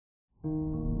Good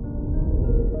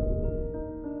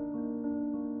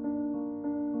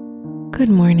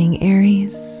morning,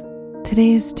 Aries.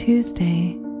 Today is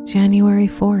Tuesday, January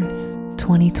 4th,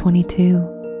 2022.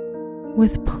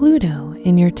 With Pluto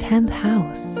in your 10th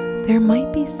house, there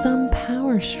might be some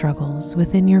power struggles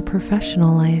within your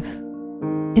professional life.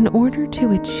 In order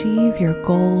to achieve your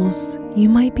goals, you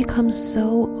might become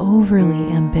so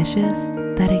overly ambitious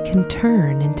that it can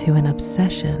turn into an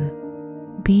obsession.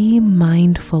 Be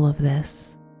mindful of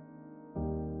this.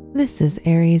 This is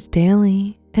Aries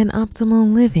Daily, an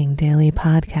Optimal Living Daily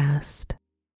podcast.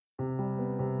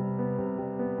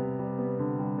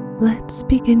 Let's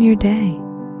begin your day.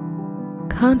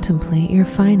 Contemplate your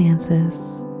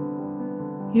finances.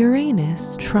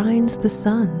 Uranus trines the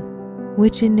sun,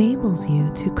 which enables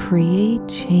you to create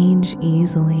change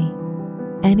easily.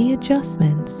 Any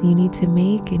adjustments you need to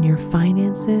make in your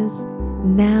finances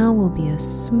now will be a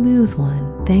smooth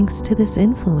one thanks to this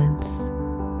influence.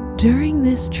 During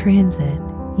this transit,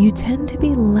 you tend to be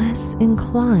less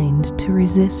inclined to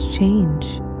resist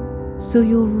change, so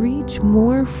you'll reach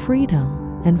more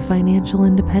freedom and financial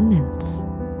independence.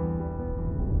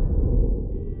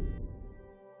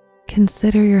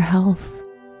 Consider your health.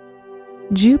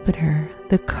 Jupiter,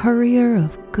 the courier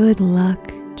of good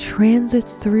luck,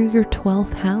 transits through your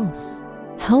 12th house,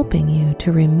 helping you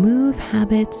to remove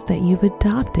habits that you've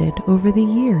adopted over the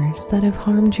years that have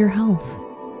harmed your health.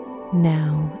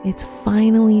 Now it's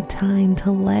finally time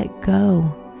to let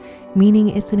go, meaning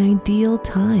it's an ideal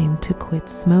time to quit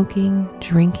smoking,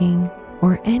 drinking,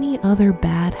 or any other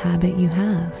bad habit you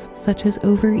have, such as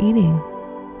overeating.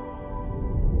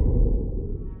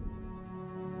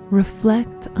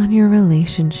 Reflect on your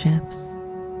relationships.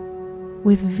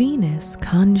 With Venus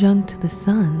conjunct the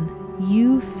Sun,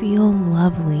 you feel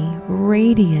lovely,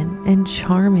 radiant, and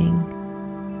charming.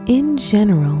 In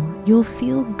general, you'll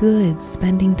feel good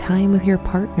spending time with your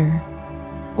partner,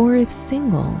 or if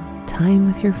single, time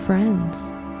with your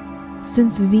friends.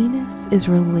 Since Venus is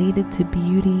related to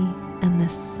beauty and the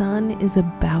Sun is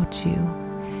about you,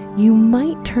 you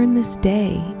might turn this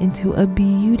day into a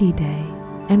beauty day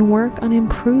and work on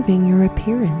improving your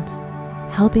appearance,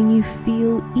 helping you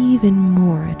feel even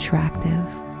more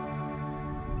attractive.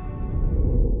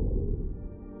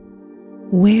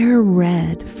 Wear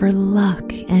red for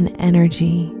luck and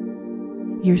energy.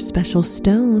 Your special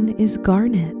stone is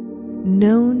garnet,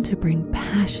 known to bring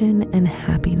passion and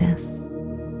happiness.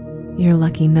 Your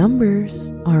lucky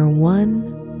numbers are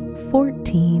 1,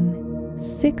 14,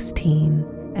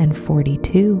 16, and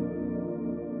 42.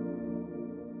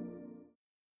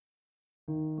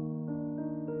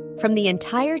 From the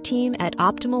entire team at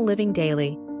Optimal Living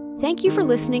Daily, thank you for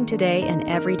listening today and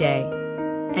every day.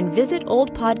 And visit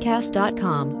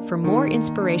oldpodcast.com for more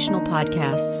inspirational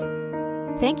podcasts.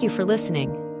 Thank you for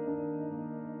listening.